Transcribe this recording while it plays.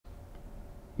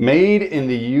Made in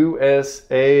the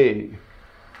USA.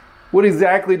 What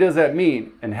exactly does that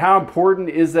mean, and how important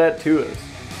is that to us?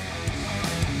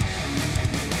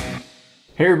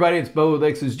 Hey everybody, it's Bubba with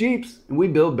X's Jeeps, and we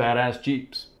build badass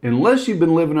Jeeps. Unless you've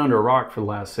been living under a rock for the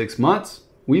last 6 months,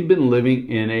 we've been living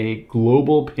in a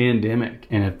global pandemic.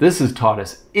 And if this has taught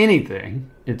us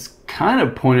anything, it's kind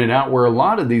of pointed out where a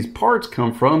lot of these parts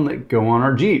come from that go on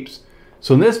our Jeeps.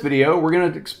 So in this video, we're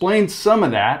going to explain some of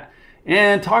that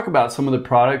and talk about some of the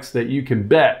products that you can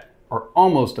bet are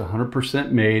almost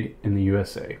 100% made in the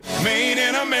USA. Made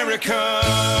in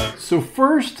America. So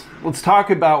first, let's talk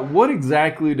about what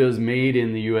exactly does made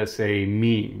in the USA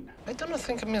mean. I don't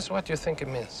think it means what you think it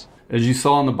means. As you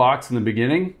saw in the box in the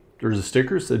beginning, there's a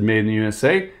sticker that said made in the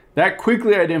USA. That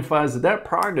quickly identifies that that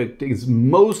product is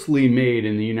mostly made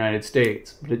in the United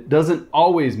States, but it doesn't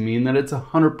always mean that it's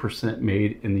 100%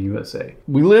 made in the USA.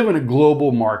 We live in a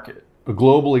global market, a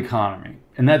global economy,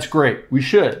 and that's great. We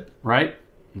should, right?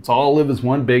 Let's all live as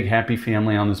one big happy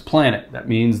family on this planet. That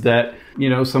means that, you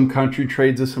know, some country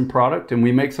trades us some product and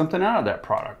we make something out of that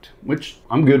product, which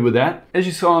I'm good with that. As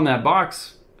you saw in that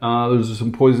box, there's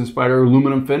some Poison Spyder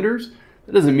aluminum fenders.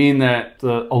 That doesn't mean that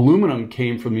the aluminum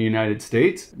came from the United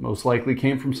States. It most likely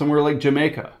came from somewhere like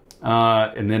Jamaica.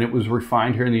 And then it was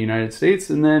refined here in the United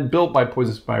States and then built by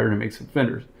Poison Spyder to make some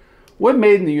fenders. What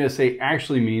made in the USA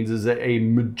actually means is that a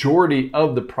majority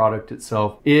of the product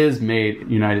itself is made in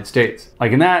the United States.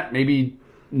 Like in that, maybe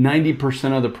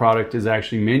 90% of the product is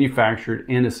actually manufactured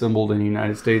and assembled in the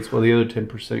United States, while the other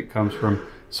 10% comes from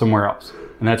somewhere else.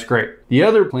 And that's great. The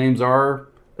other claims are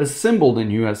assembled in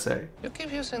USA. You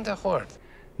keep using the word.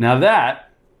 Now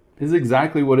that is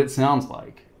exactly what it sounds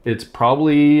like. It's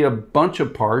probably a bunch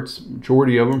of parts,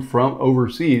 majority of them from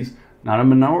overseas, not a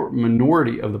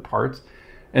minority of the parts.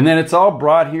 And then it's all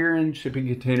brought here in shipping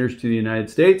containers to the United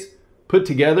States, put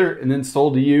together, and then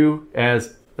sold to you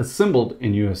as assembled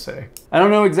in USA. I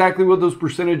don't know exactly what those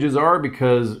percentages are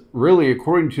because really,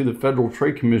 according to the Federal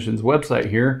Trade Commission's website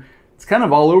here, it's kind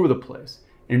of all over the place.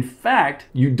 In fact,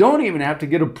 you don't even have to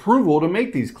get approval to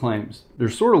make these claims. They're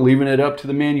sort of leaving it up to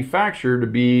the manufacturer to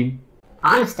be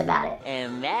honest about it.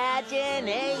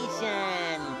 Imagination.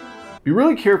 Be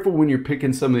really careful when you're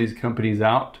picking some of these companies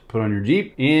out to put on your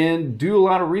Jeep and do a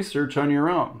lot of research on your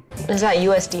own. Is that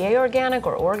USDA organic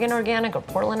or Oregon organic or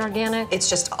Portland organic? It's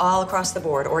just all across the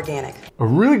board organic. A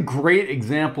really great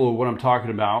example of what I'm talking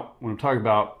about when I'm talking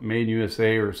about made in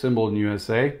USA or assembled in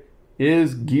USA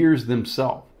is gears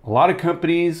themselves. A lot of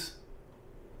companies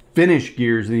finish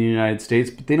gears in the United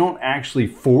States, but they don't actually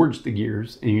forge the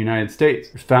gears in the United States.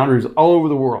 There's foundries all over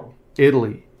the world,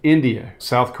 Italy, India,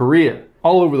 South Korea,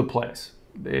 all over the place.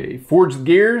 They forge the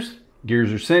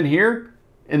gears are sent here,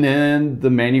 and then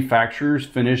the manufacturers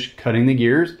finish cutting the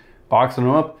gears, boxing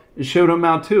them up, and showing them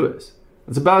out to us.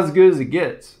 That's about as good as it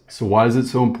gets. So why is it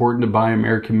so important to buy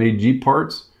American-made Jeep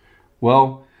parts?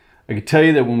 Well, I can tell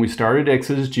you that when we started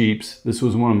X's Jeeps, this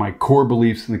was one of my core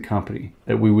beliefs in the company,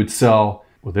 that we would sell,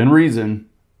 within reason,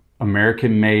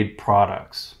 American-made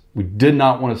products. We did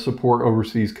not want to support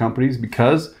overseas companies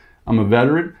because I'm a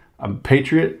veteran, I'm a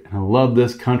patriot, and I love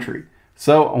this country.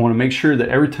 So I want to make sure that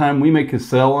every time we make a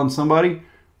sale on somebody,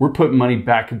 we're putting money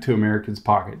back into Americans'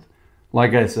 pockets.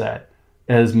 Like I said,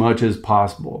 as much as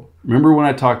possible. Remember when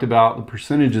I talked about the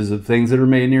percentages of things that are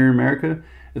made here in America?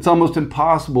 It's almost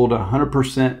impossible to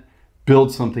 100%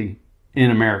 build something in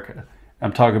America.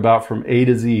 I'm talking about from A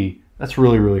to Z. That's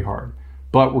really, really hard.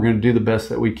 But we're going to do the best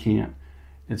that we can.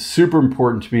 It's super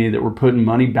important to me that we're putting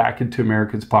money back into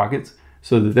Americans' pockets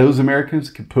so that those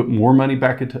Americans can put more money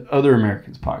back into other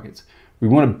Americans' pockets. We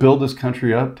want to build this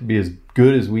country up to be as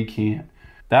good as we can.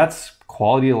 That's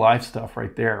quality of life stuff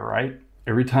right there, right?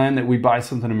 Every time that we buy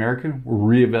something American,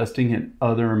 we're reinvesting in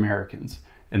other Americans,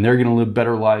 and they're going to live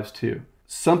better lives too.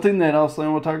 Something that else I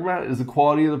want to talk about is the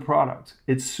quality of the product.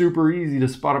 It's super easy to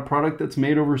spot a product that's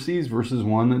made overseas versus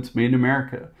one that's made in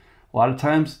America. A lot of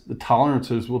times the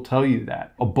tolerances will tell you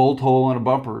that. A bolt hole on a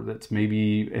bumper that's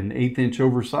maybe an 1/8 inch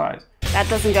oversized. That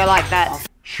doesn't go like that.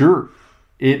 Sure,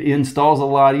 it installs a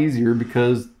lot easier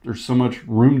because there's so much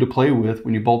room to play with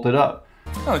when you bolt it up.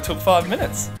 Oh, it took 5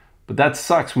 minutes. But that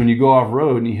sucks when you go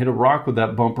off-road and you hit a rock with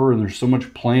that bumper and there's so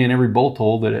much play in every bolt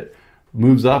hole that it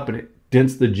moves up and it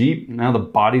dents the Jeep. Now the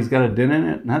body's got a dent in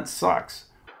it, and that sucks.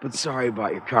 But sorry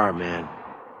about your car, man.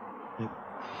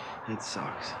 It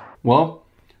sucks. Well,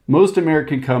 most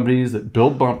American companies that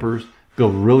build bumpers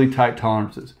build really tight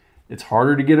tolerances. It's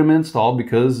harder to get them installed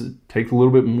because it takes a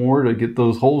little bit more to get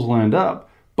those holes lined up.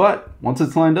 But once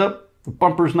it's lined up, the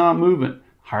bumper's not moving.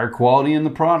 Higher quality in the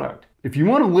product. If you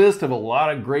want a list of a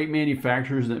lot of great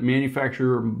manufacturers that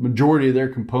manufacture a majority of their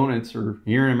components are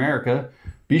here in America,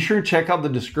 Be sure to check out the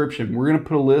description. We're going to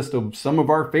put a list of some of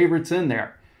our favorites in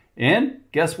there. And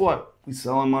guess what? We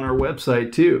sell them on our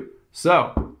website too.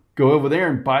 So go over there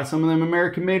and buy some of them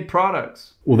American-made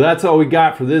products. Well, that's all we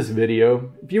got for this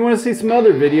video. If you want to see some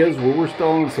other videos where we're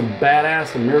selling some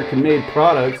badass American-made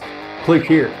products, click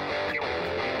here.